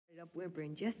up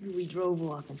whimpering just as we drove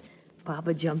off, and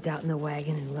Papa jumped out in the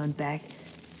wagon and run back.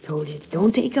 Told you,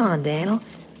 don't take on, Daniel.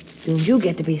 As soon as you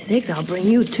get to be 6, I'll bring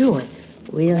you 2, and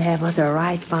we'll have us a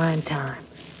right fine time.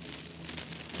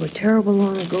 It was terrible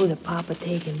long ago that Papa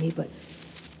taken me, but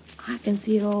I can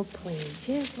see it all plain,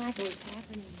 just like it was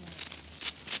happening now.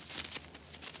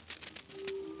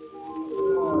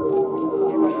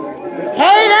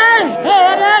 Haters,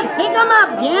 pick 'em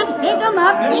up, gents, pick 'em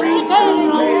up. Keep your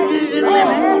tails.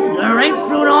 The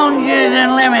grapefruit oranges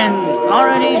and lemons.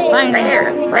 Already finding.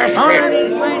 There, fresh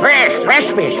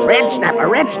fish, red snapper,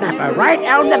 right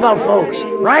out of the Gulf, folks,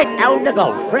 right out of the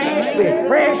Gulf. Fresh fish.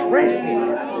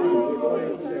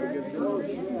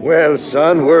 Well,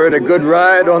 son, we're at a good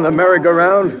ride on the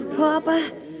merry-go-round.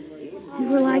 Papa, you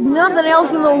were like nothing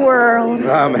else in the world.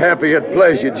 I'm happy it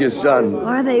pleasured you, son.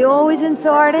 Are they always in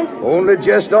Sardis? Only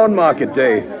just on market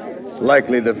day.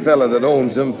 Likely the fella that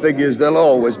owns them figures there'll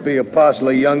always be a parcel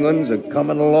of young ones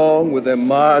a-coming along with their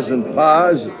ma's and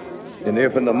pa's. And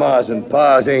if the ma's and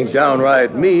pa's ain't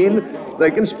downright mean,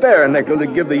 they can spare a nickel to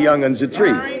give the young ones a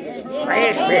treat.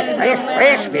 Fresh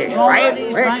fish,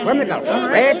 right fresh from the Gulf.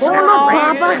 Fresh Oh, look,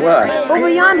 Papa. What? Over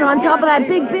yonder on top of that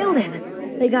big building.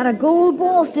 They got a gold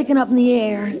ball sticking up in the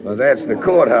air. Well, that's the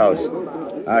courthouse.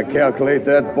 I calculate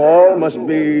that ball must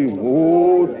be,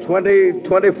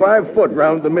 25 foot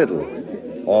round the middle.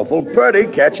 Awful pretty,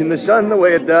 catching the sun the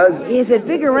way it does. Is it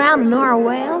bigger round than our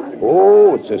well?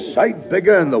 Oh, it's a sight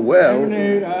bigger than the well.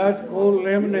 Lemonade, ice cold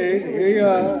lemonade. Here you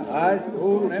are, ice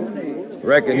cold lemonade.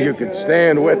 Reckon you could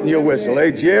stand wetting your whistle, eh,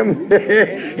 Jim?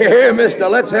 Here, mister,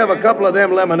 let's have a couple of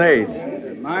them lemonades.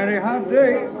 Mighty hot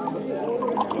day.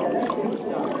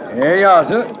 Here you are,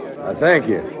 sir. Thank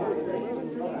you.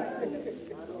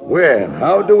 Well,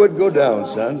 how do it go down,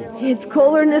 son? It's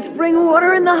colder than the spring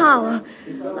water in the hollow.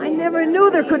 I never knew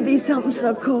there could be something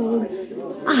so cold.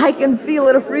 I can feel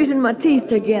it freezing my teeth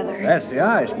together. That's the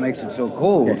ice makes it so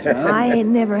cold, son. I ain't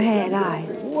never had ice.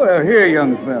 Well, here,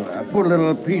 young fella. I put a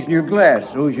little piece in your glass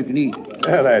so as you can eat.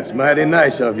 Well, that's mighty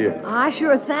nice of you. I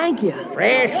sure thank you.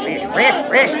 Fresh fish.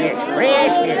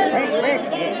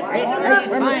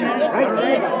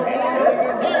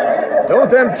 Don't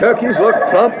them turkeys look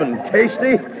plump and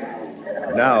tasty?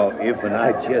 Now, if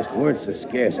I just weren't so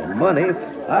scarce of money,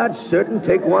 I'd certain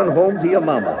take one home to your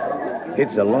mama.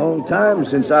 It's a long time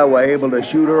since I were able to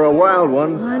shoot her a wild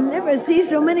one. I never see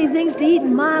so many things to eat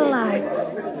in my life.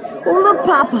 Oh, look,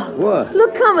 Papa. What?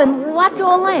 Look coming. Watch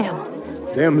all them.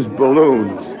 Them's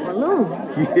balloons. Balloons?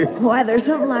 Yeah. Why, they're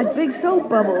something like big soap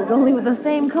bubbles, only with the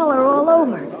same color all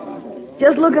over.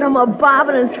 Just look at them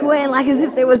a-bobbing and swaying like as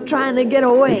if they was trying to get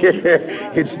away.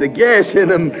 It's the gas in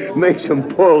them makes them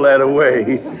pull that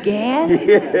away. Gas?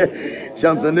 Yeah,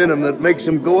 something in them that makes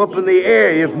them go up in the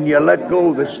air if you let go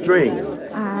of the string.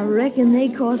 I reckon they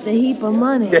cost a heap of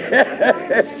money.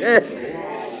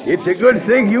 It's a good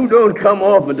thing you don't come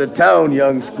off into town,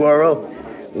 young squirrel.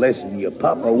 Listen, your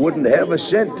papa wouldn't have a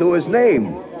cent to his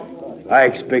name. I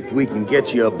expect we can get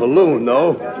you a balloon,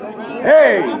 though.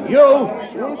 Hey, you!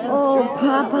 Oh,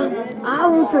 Papa, I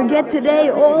won't forget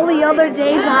today all the other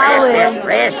days I live.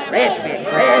 Fresh fish.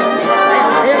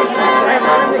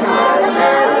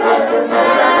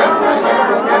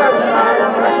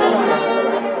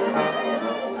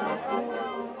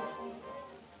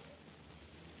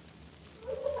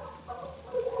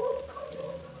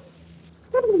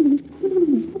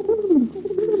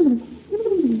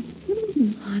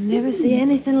 I never see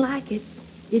anything like it.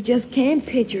 You just can't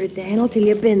picture it, Daniel, till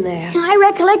you've been there. I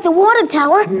recollect the water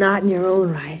tower. Not in your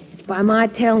own right. It's by my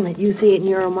telling it. You see it in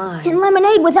your mind. And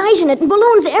lemonade with ice in it and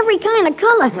balloons of every kind of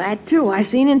color. That, too, I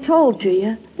seen and told to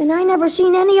you. And I never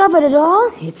seen any of it at all.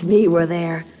 It's me were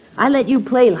there. I let you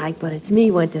play like, but it's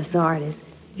me went to Sardis.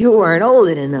 You weren't old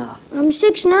enough. I'm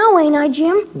 6 now, ain't I,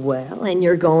 Jim? Well, and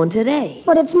you're going today.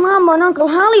 But it's Mama and Uncle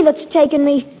Holly that's taking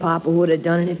me. Papa would have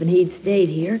done it if he'd stayed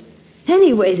here.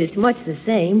 Anyways, it's much the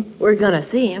same. We're gonna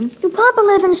see him. Do Papa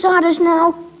live in Sardis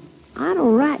now? I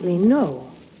don't rightly know.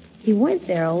 He went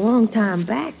there a long time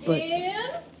back, but... Jim?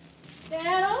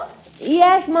 Daniel?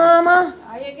 Yes, Mama.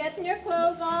 Are you getting your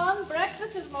clothes on?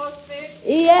 Breakfast is most fixed.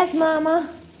 Yes,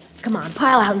 Mama. Come on,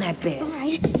 pile out in that bed. All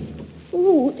right.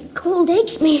 Ooh, the cold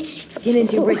aches me. Get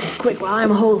into your breeches quick while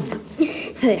I'm holding them.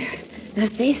 There. Now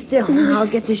stay still. I'll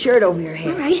get the shirt over your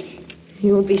head. All right.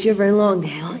 You won't be shivering long,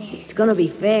 Daniel. It's gonna be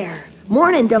fair.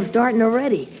 Morning duff's starting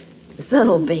already. The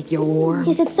sun'll bake you warm.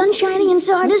 Is it sun shining in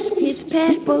Sardis? It's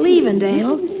past believing,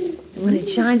 Dale. And when it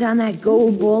shines on that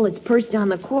gold ball that's perched on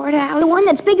the courthouse... The one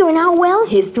that's bigger in our well?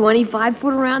 It's 25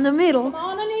 foot around the middle. Come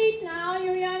on and eat now,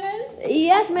 you young'uns.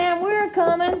 Yes, ma'am, we're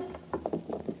coming.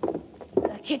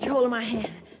 Catch hold of my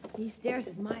hand. These stairs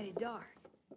is mighty dark.